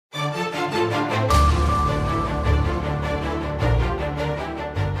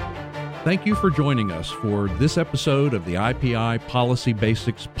Thank you for joining us for this episode of the IPI Policy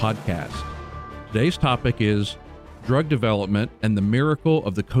Basics podcast. Today's topic is drug development and the miracle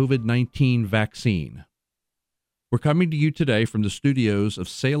of the COVID-19 vaccine. We're coming to you today from the studios of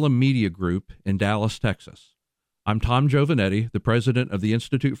Salem Media Group in Dallas, Texas. I'm Tom Giovanetti, the president of the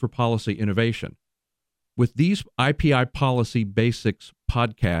Institute for Policy Innovation. With these IPI Policy Basics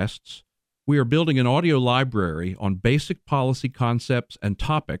podcasts, we are building an audio library on basic policy concepts and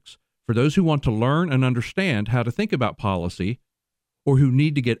topics for those who want to learn and understand how to think about policy or who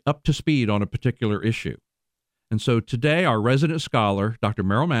need to get up to speed on a particular issue. And so today, our resident scholar, Dr.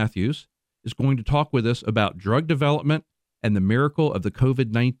 Merrill Matthews, is going to talk with us about drug development and the miracle of the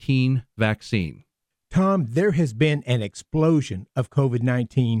COVID-19 vaccine. Tom, there has been an explosion of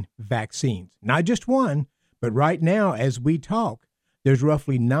COVID-19 vaccines. Not just one, but right now, as we talk, there's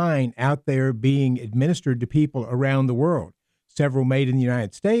roughly 9 out there being administered to people around the world. Several made in the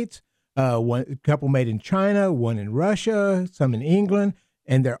United States, a couple made in China, one in Russia, some in England,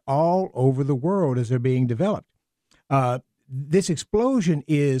 and they're all over the world as they're being developed. This explosion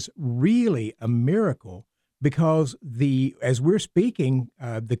is really a miracle because as we're speaking,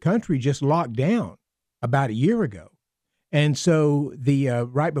 the country just locked down about a year ago. And so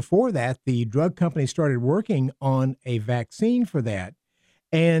right before that, the drug company started working on a vaccine for that.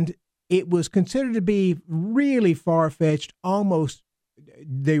 And it was considered to be really far-fetched, almost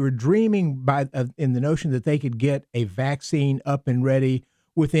they were dreaming in the notion that they could get a vaccine up and ready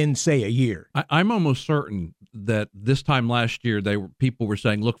within, say, a year. I'm almost certain that this time last year, people were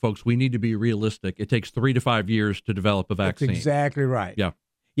saying, look, folks, we need to be realistic. It takes 3 to 5 years to develop a vaccine. That's exactly right. Yeah.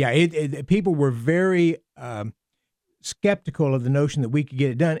 Yeah, people were very skeptical of the notion that we could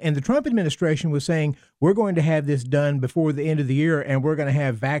get it done. And the Trump administration was saying, we're going to have this done before the end of the year, and we're going to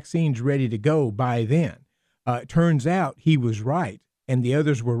have vaccines ready to go by then. It turns out he was right, and the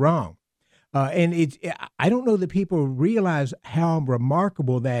others were wrong. And I don't know that people realize how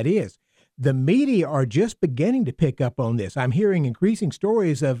remarkable that is. The media are just beginning to pick up on this. I'm hearing increasing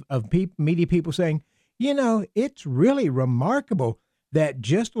stories of media people saying, it's really remarkable that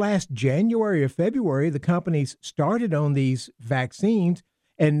just last January or February, the companies started on these vaccines,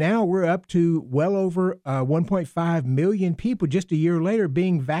 and now we're up to well over 1.5 million people just a year later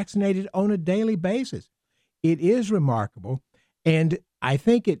being vaccinated on a daily basis. It is remarkable, and I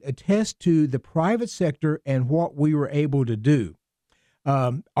think it attests to the private sector and what we were able to do.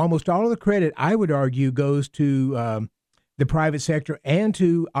 Almost all of the credit, I would argue, goes to the private sector and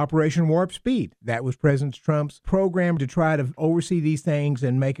to Operation Warp Speed. That was President Trump's program to try to oversee these things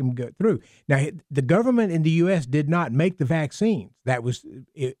and make them go through. Now, the government in the U.S. did not make the vaccines.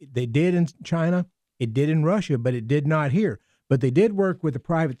 They did in China, it did in Russia, but it did not here. But they did work with the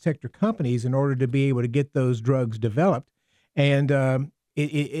private sector companies in order to be able to get those drugs developed. And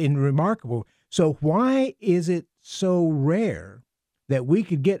remarkable. So why is it so rare that we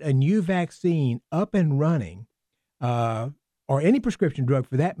could get a new vaccine up and running, or any prescription drug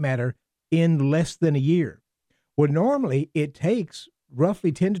for that matter, in less than a year? Well, normally it takes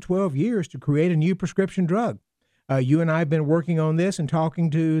roughly 10 to 12 years to create a new prescription drug. You and I have been working on this and talking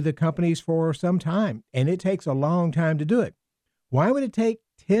to the companies for some time, and it takes a long time to do it. Why would it take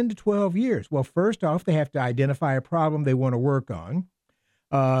 10 to 12 years? Well, first off, they have to identify a problem they want to work on.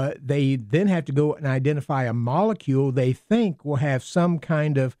 They then have to go and identify a molecule they think will have some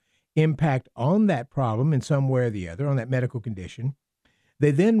kind of impact on that problem in some way or the other, on that medical condition.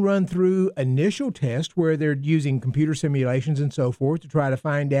 They then run through initial tests where they're using computer simulations and so forth to try to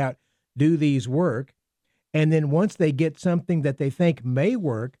find out, do these work? And then once they get something that they think may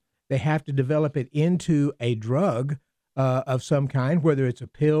work, they have to develop it into a drug of some kind, whether it's a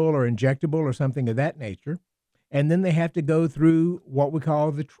pill or injectable or something of that nature. And then they have to go through what we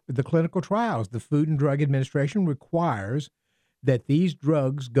call the clinical trials. The Food and Drug Administration requires that these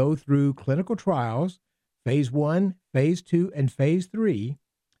drugs go through clinical trials, phase 1, phase 2, and phase 3,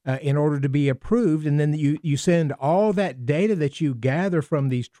 in order to be approved. And then you send all that data that you gather from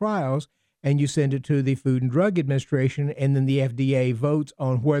these trials, and you send it to the Food and Drug Administration, and then the FDA votes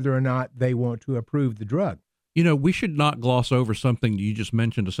on whether or not they want to approve the drug. We should not gloss over something you just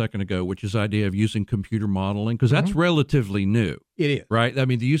mentioned a second ago, which is the idea of using computer modeling, because that's relatively new. It is. Right? I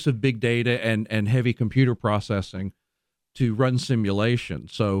mean, the use of big data and heavy computer processing to run simulation.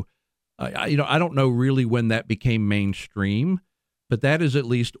 So, I don't know really when that became mainstream, but that is at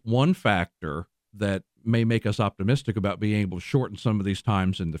least one factor that may make us optimistic about being able to shorten some of these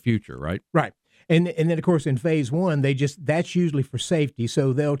times in the future, right? Right. And then, of course, in phase 1, that's usually for safety.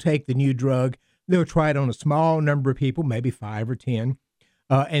 So they'll take the new drug, they'll try it on a small number of people, maybe 5 or 10,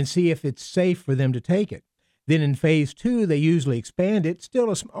 and see if it's safe for them to take it. Then in phase 2, they usually expand it,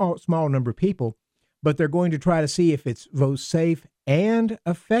 still a small number of people, but they're going to try to see if it's both safe and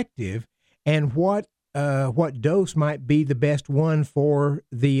effective, and what dose might be the best one for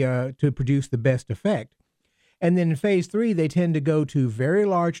the to produce the best effect. And then in phase 3, they tend to go to very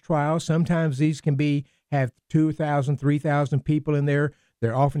large trials. Sometimes these can have 2,000, 3,000 people in there.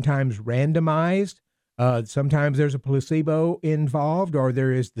 They're oftentimes randomized. Sometimes there's a placebo involved, or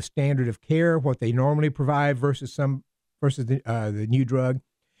there is the standard of care, what they normally provide versus the new drug.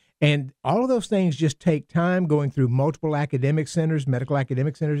 And all of those things just take time, going through multiple academic centers, medical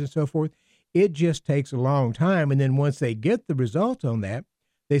academic centers, and so forth. It just takes a long time. And then once they get the results on that,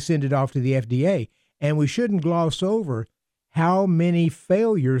 they send it off to the FDA. And we shouldn't gloss over how many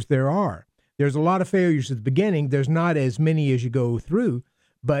failures there are. There's a lot of failures at the beginning. There's not as many as you go through,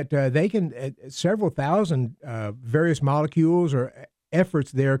 but they can, several thousand various molecules or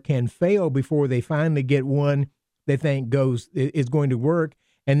efforts there can fail before they finally get one they think is going to work.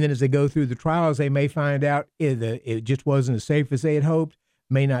 And then as they go through the trials, they may find out it just wasn't as safe as they had hoped,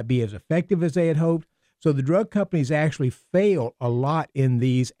 may not be as effective as they had hoped. So the drug companies actually fail a lot in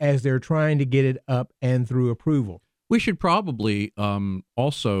these as they're trying to get it up and through approval. We should probably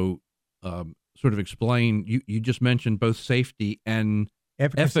also sort of explain, you just mentioned both safety and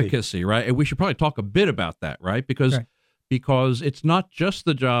efficacy, right? And we should probably talk a bit about that, right? Because it's not just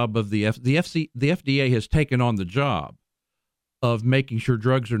the job of the FDA has taken on the job of making sure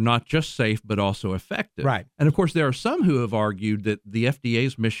drugs are not just safe, but also effective. Right. And of course, there are some who have argued that the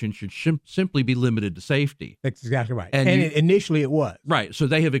FDA's mission should simply be limited to safety. That's exactly right. And initially it was. Right. So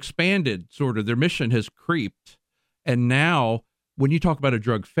they have expanded, sort of, their mission has creeped. And now when you talk about a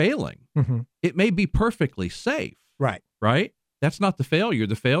drug failing, it may be perfectly safe. Right. Right? That's not the failure.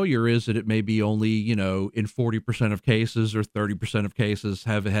 The failure is that it may be only, in 40% of cases or 30% of cases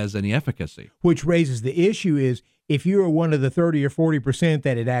has any efficacy. Which raises the issue is if you are one of the 30 or 40%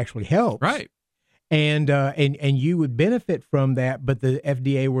 that it actually helps. Right. And you would benefit from that, but the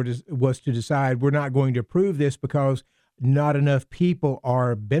FDA was to decide we're not going to approve this because not enough people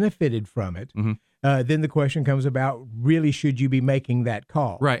are benefited from it. Then the question comes about, really, should you be making that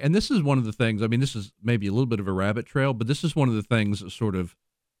call? Right. And this is one of the things, I mean, this is maybe a little bit of a rabbit trail, but this is one of the things that sort of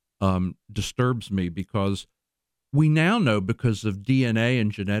disturbs me, because we now know, because of DNA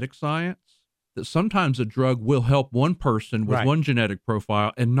and genetic science, that sometimes a drug will help one person with one genetic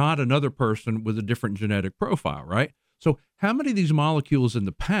profile and not another person with a different genetic profile, right? So how many of these molecules in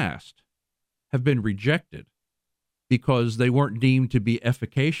the past have been rejected because they weren't deemed to be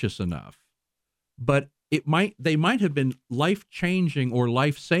efficacious enough? But they might have been life-changing or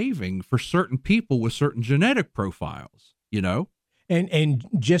life-saving for certain people with certain genetic profiles, And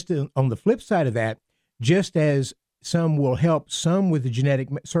just on the flip side of that, just as some will help some with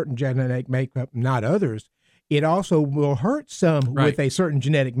certain genetic makeup, not others, it also will hurt some with a certain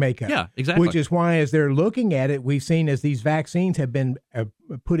genetic makeup. Yeah, exactly. Which is why, as they're looking at it, we've seen as these vaccines have been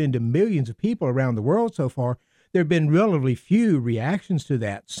put into millions of people around the world so far, there have been relatively few reactions to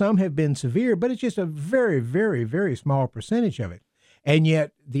that. Some have been severe, but it's just a very, very, very small percentage of it. And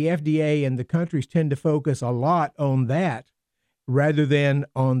yet the FDA and the countries tend to focus a lot on that rather than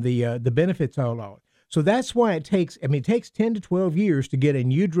on the benefits all along. So that's why it takes 10 to 12 years to get a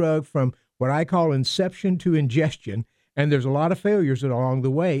new drug from what I call inception to ingestion. And there's a lot of failures along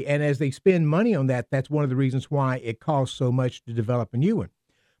the way. And as they spend money on that, that's one of the reasons why it costs so much to develop a new one.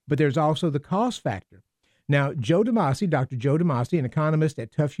 But there's also the cost factor. Now, Dr. Joe DeMasi, an economist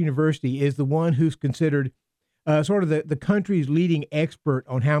at Tufts University, is the one who's considered sort of the country's leading expert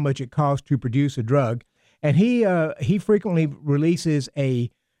on how much it costs to produce a drug. And he frequently releases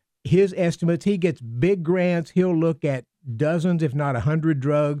his estimates. He gets big grants. He'll look at dozens, if not 100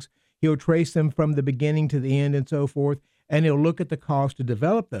 drugs. He'll trace them from the beginning to the end and so forth, and he'll look at the cost to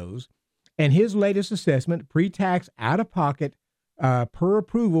develop those. And his latest assessment, pre-tax, out-of-pocket, per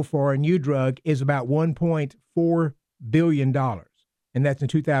approval for a new drug, is about $1.4 billion, and that's in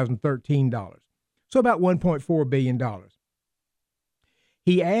 2013 dollars. So about $1.4 billion.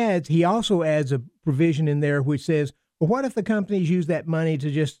 He also adds a provision in there which says, well, what if the companies use that money to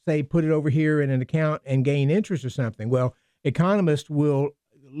just, say, put it over here in an account and gain interest or something? Well, economists will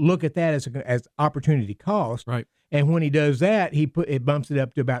look at that as opportunity cost. Right. And when he does that, it bumps it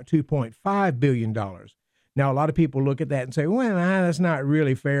up to about $2.5 billion. Now, a lot of people look at that and say, well, that's not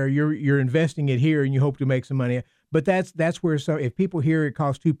really fair. You're investing it here and you hope to make some money. But that's where, so if people hear it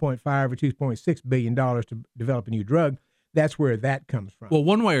costs $2.5 or $2.6 billion to develop a new drug, that's where that comes from. Well,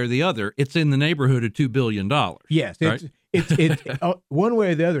 one way or the other, it's in the neighborhood of $2 billion. Yes, right? it's one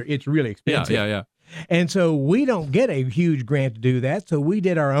way or the other, it's really expensive. Yeah. And so we don't get a huge grant to do that. So we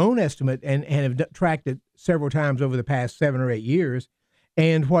did our own estimate and have tracked it several times over the past 7 or 8 years.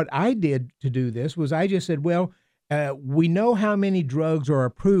 And what I did to do this was I just said, well, we know how many drugs are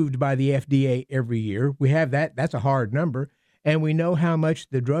approved by the FDA every year. We have that. That's a hard number. And we know how much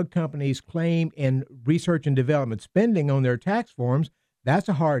the drug companies claim in research and development spending on their tax forms. That's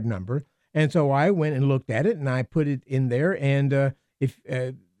a hard number. And so I went and looked at it and I put it in there. And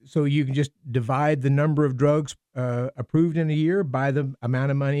so you can just divide the number of drugs approved in a year by the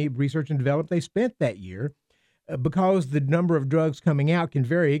amount of money research and development they spent that year. Because the number of drugs coming out can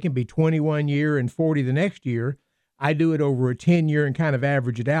vary. It can be 21 year and 40 the next year. I do it over a 10-year and kind of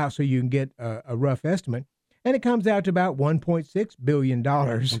average it out so you can get a rough estimate. And it comes out to about $1.6 billion.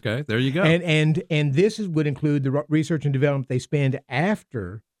 Okay, there you go. And this would include the research and development they spend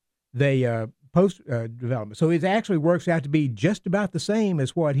after they post development. So it actually works out to be just about the same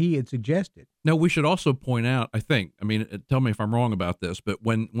as what he had suggested. Now, we should also point out, tell me if I'm wrong about this, but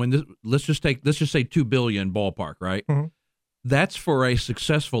when this, let's just say $2 billion ballpark, right? Mm-hmm. That's for a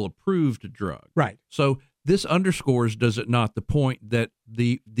successful approved drug. Right. So this underscores, does it not, the point that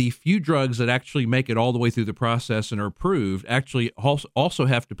the few drugs that actually make it all the way through the process and are approved actually also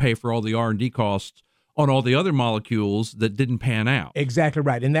have to pay for all the R&D costs on all the other molecules that didn't pan out. Exactly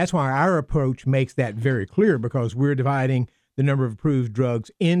right. And that's why our approach makes that very clear, because we're dividing the number of approved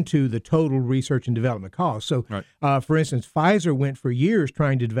drugs into the total research and development costs. So, right. For instance, Pfizer went for years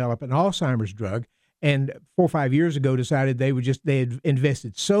trying to develop an Alzheimer's drug, and 4 or 5 years ago decided they had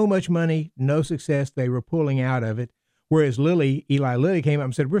invested so much money, no success, they were pulling out of it. Whereas Eli Lilly came up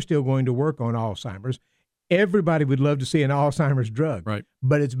and said, we're still going to work on Alzheimer's. Everybody would love to see an Alzheimer's drug, right?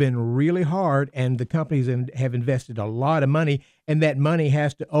 But it's been really hard, and the companies have invested a lot of money, and that money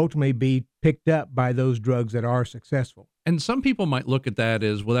has to ultimately be picked up by those drugs that are successful. And some people might look at that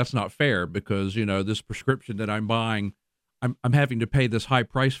as, well, that's not fair because, this prescription that I'm buying, I'm having to pay this high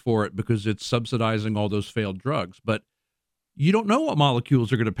price for it because it's subsidizing all those failed drugs. But you don't know what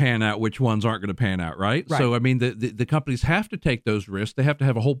molecules are going to pan out, which ones aren't going to pan out, right? So, the companies have to take those risks. They have to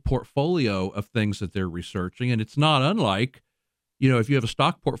have a whole portfolio of things that they're researching. And it's not unlike, if you have a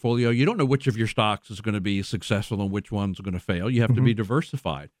stock portfolio, you don't know which of your stocks is going to be successful and which one's going to fail. You have to be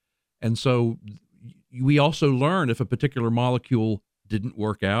diversified. And so we also learn if a particular molecule didn't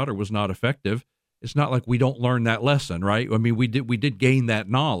work out or was not effective. It's not like we don't learn that lesson, right? I mean, we did gain that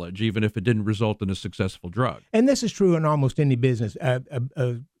knowledge, even if it didn't result in a successful drug. And this is true in almost any business.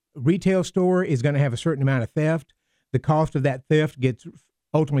 A retail store is going to have a certain amount of theft. The cost of that theft gets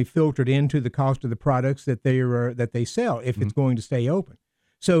ultimately filtered into the cost of the products that they sell if it's going to stay open.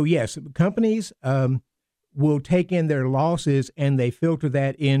 So yes, companies will take in their losses and they filter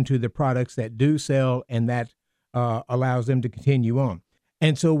that into the products that do sell, and that allows them to continue on.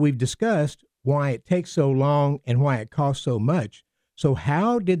 And so we've discussed why it takes so long and why it costs so much. So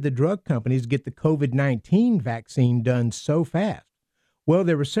how did the drug companies get the COVID-19 vaccine done so fast? Well,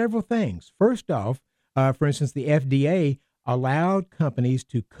 there were several things. First off, for instance, the FDA allowed companies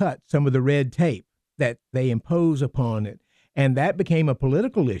to cut some of the red tape that they impose upon it. And that became a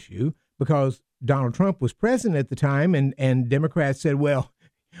political issue because Donald Trump was president at the time, and Democrats said, well,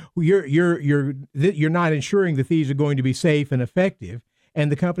 you're not ensuring that these are going to be safe and effective. And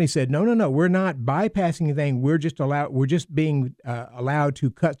the company said, no, we're not bypassing anything. We're just being allowed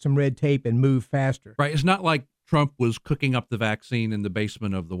to cut some red tape and move faster. Right. It's not like Trump was cooking up the vaccine in the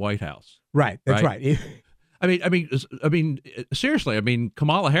basement of the White House. Right. That's right. I mean, seriously.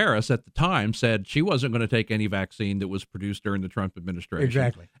 Kamala Harris at the time said she wasn't going to take any vaccine that was produced during the Trump administration.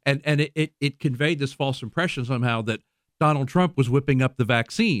 Exactly. And it conveyed this false impression somehow that Donald Trump was whipping up the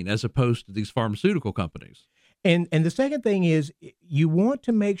vaccine as opposed to these pharmaceutical companies. And the second thing is you want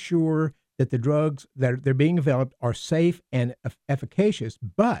to make sure that the drugs that they're being developed are safe and efficacious,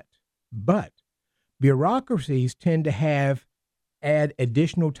 but bureaucracies tend to add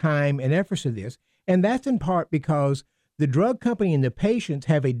additional time and efforts to this. And that's in part because the drug company and the patients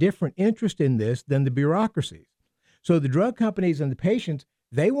have a different interest in this than the bureaucracies. So the drug companies and the patients,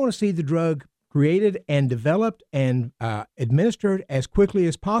 they want to see the drug created and developed and administered as quickly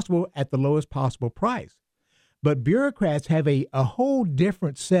as possible at the lowest possible price. But bureaucrats have a whole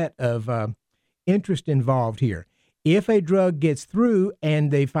different set of interest involved here. If a drug gets through and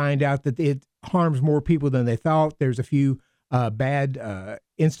they find out that it harms more people than they thought, there's a few bad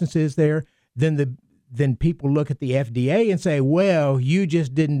instances there, then people look at the FDA and say, well, you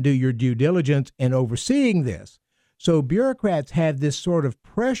just didn't do your due diligence in overseeing this. So bureaucrats have this sort of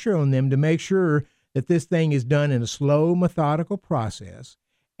pressure on them to make sure that this thing is done in a slow, methodical process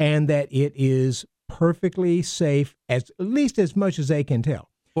and that it is perfectly safe, at least as much as they can tell.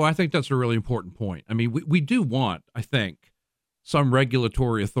 Well, I think that's a really important point. I mean, we do want, I think, some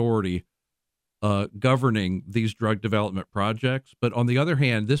regulatory authority governing these drug development projects. But on the other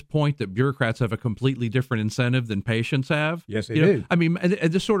hand, this point that bureaucrats have a completely different incentive than patients have. Yes, they do. I mean, and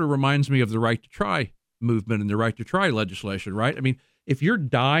this sort of reminds me of the right to try movement and the right to try legislation, right? I mean, if you're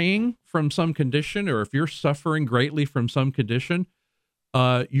dying from some condition or if you're suffering greatly from some condition,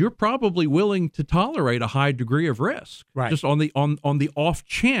 you're probably willing to tolerate a high degree of risk, right, just on the off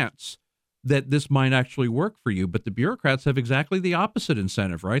chance that this might actually work for you. But the bureaucrats have exactly the opposite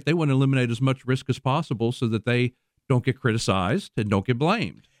incentive, right? They want to eliminate as much risk as possible so that they don't get criticized and don't get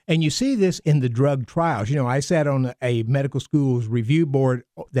blamed. And you see this in the drug trials. You know, I sat on a medical school's review board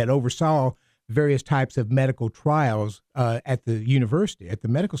that oversaw various types of medical trials at the university, at the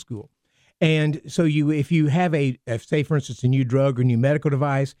medical school. And so if you have say, for instance, a new drug or new medical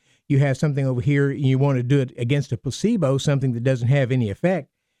device, you have something over here and you want to do it against a placebo, something that doesn't have any effect,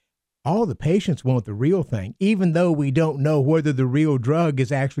 all the patients want the real thing, even though we don't know whether the real drug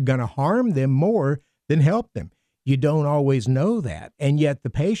is actually going to harm them more than help them. You don't always know that. And yet the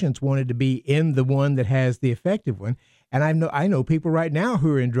patients wanted to be in the one that has the effective one. And I know people right now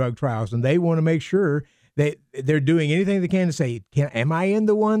who are in drug trials, and they want to make sure that they're doing anything they can to say, am I in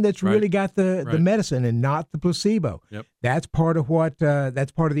the one that's really got the medicine and not the placebo? Yep. That's part of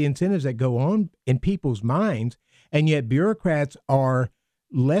that's part of the incentives that go on in people's minds. And yet bureaucrats are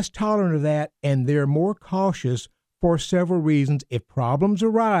less tolerant of that, and they're more cautious for several reasons. If problems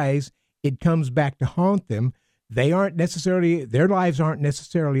arise, it comes back to haunt them. Their lives aren't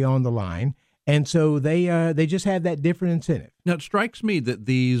necessarily on the line. And so they just have that different incentive. Now, it strikes me that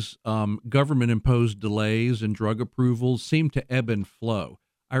these government-imposed delays in drug approvals seem to ebb and flow.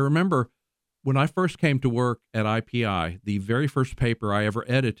 I remember when I first came to work at IPI, the very first paper I ever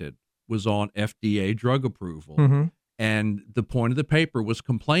edited was on FDA drug approval. Mm-hmm. And the point of the paper was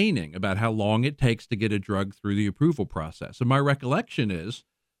complaining about how long it takes to get a drug through the approval process. And my recollection is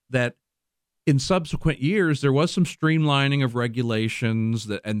that in subsequent years, there was some streamlining of regulations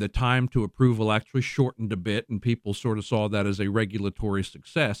and the time to approval actually shortened a bit, and people sort of saw that as a regulatory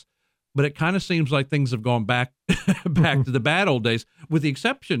success. But it kind of seems like things have gone back to the bad old days, with the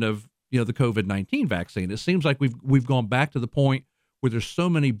exception of the COVID-19 vaccine. It seems like we've gone back to the point where there's so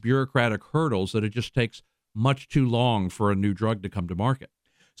many bureaucratic hurdles that it just takes much too long for a new drug to come to market.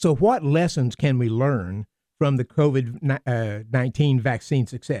 So what lessons can we learn from the COVID-19 vaccine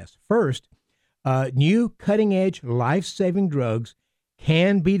success? First, new cutting-edge, life-saving drugs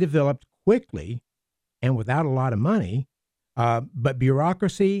can be developed quickly and without a lot of money, but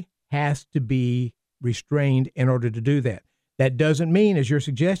bureaucracy has to be restrained in order to do that. That doesn't mean, as you're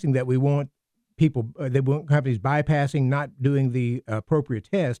suggesting, that we want companies bypassing, not doing the appropriate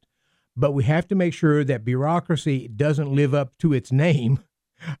test, but we have to make sure that bureaucracy doesn't live up to its name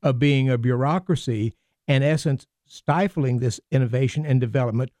of being a bureaucracy, in essence, stifling this innovation and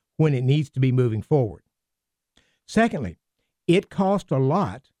development when it needs to be moving forward. Secondly, it costs a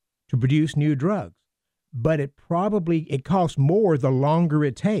lot to produce new drugs, but it costs more the longer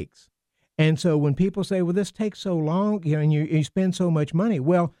it takes. And so when people say, well, this takes so long, and you spend so much money,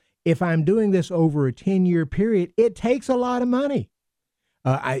 well, if I'm doing this over a 10-year period, it takes a lot of money.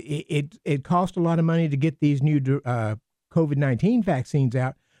 It cost a lot of money to get these new COVID-19 vaccines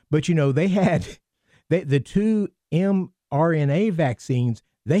out, but they had the two mRNA vaccines.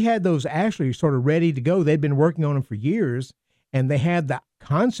 They had those actually sort of ready to go. They'd been working on them for years, and they had the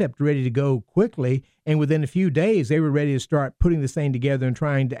concept ready to go quickly. And within a few days, they were ready to start putting this thing together and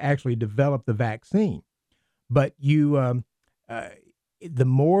trying to actually develop the vaccine. But the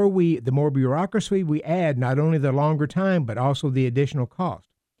more bureaucracy we add, not only the longer time, but also the additional cost.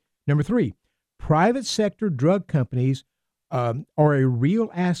 Number 3, private sector drug companies are a real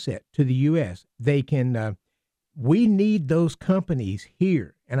asset to the U.S. They can. We need those companies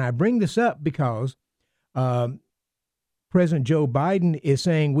here. And I bring this up because President Joe Biden is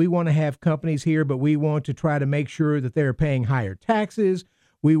saying we want to have companies here, but we want to try to make sure that they're paying higher taxes.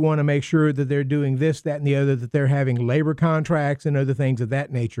 We want to make sure that they're doing this, that, and the other, that they're having labor contracts and other things of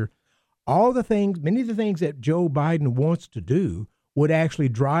that nature. Many of the things that Joe Biden wants to do would actually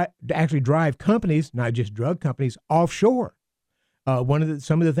drive companies, not just drug companies, offshore.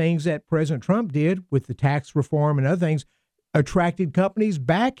 Some of the things that President Trump did with the tax reform and other things attracted companies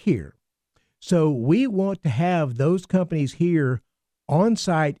back here. So we want to have those companies here on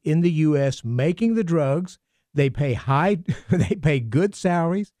site in the U.S. making the drugs. They pay good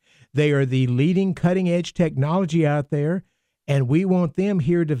salaries. They are the leading cutting edge technology out there, and we want them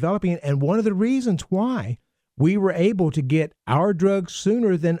here developing it. And one of the reasons why we were able to get our drugs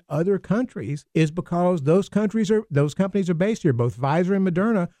sooner than other countries is because those companies are based here. Both Pfizer and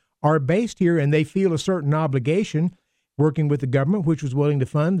Moderna are based here, and they feel a certain obligation working with the government, which was willing to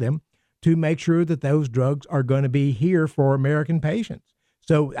fund them, to make sure that those drugs are going to be here for American patients.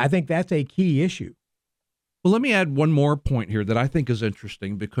 So I think that's a key issue. Well, let me add one more point here that I think is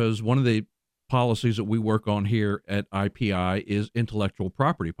interesting, because one of the policies that we work on here at IPI is intellectual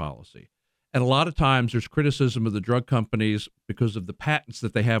property policy. And a lot of times there's criticism of the drug companies because of the patents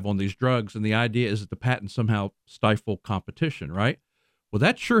that they have on these drugs. And the idea is that the patents somehow stifle competition, right? Well,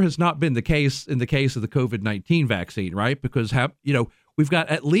 that sure has not been the case in the case of the COVID-19 vaccine, right? Because, we've got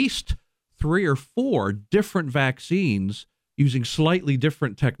at least 3 or 4 different vaccines using slightly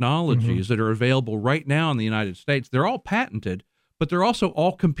different technologies that are available right now in the United States. They're all patented, but they're also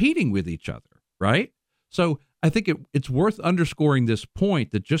all competing with each other, right? So I think it's worth underscoring this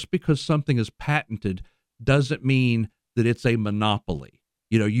point that just because something is patented doesn't mean that it's a monopoly.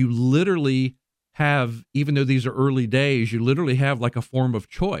 You literally have, even though these are early days, you literally have like a form of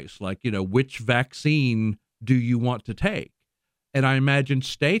choice, like, which vaccine do you want to take? And I imagine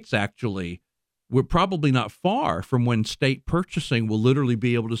states actually, we're probably not far from when state purchasing will literally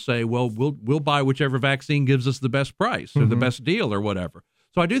be able to say, well, we'll buy whichever vaccine gives us the best price or the best deal or whatever.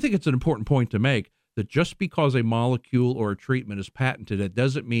 So I do think it's an important point to make that just because a molecule or a treatment is patented, it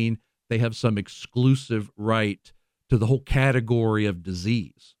doesn't mean they have some exclusive right to the whole category of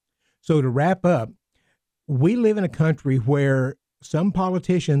disease. So to wrap up, we live in a country where some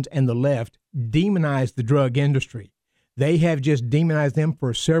politicians and the left demonize the drug industry. They have just demonized them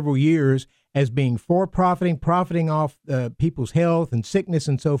for several years as being profiting off people's health and sickness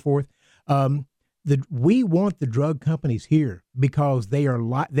and so forth. We want the drug companies here because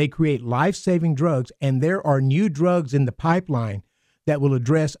they create life-saving drugs, and there are new drugs in the pipeline that will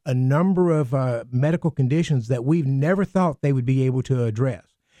address a number of medical conditions that we've never thought they would be able to address.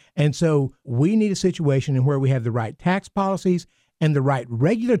 And so we need a situation in where we have the right tax policies and the right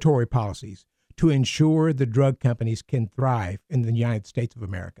regulatory policies to ensure the drug companies can thrive in the United States of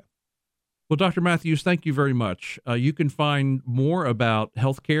America. Well, Dr. Matthews, thank you very much. You can find more about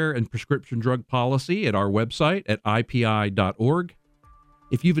healthcare and prescription drug policy at our website at ipi.org.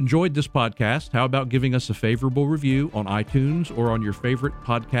 If you've enjoyed this podcast, how about giving us a favorable review on iTunes or on your favorite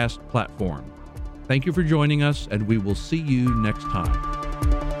podcast platform? Thank you for joining us, and we will see you next time.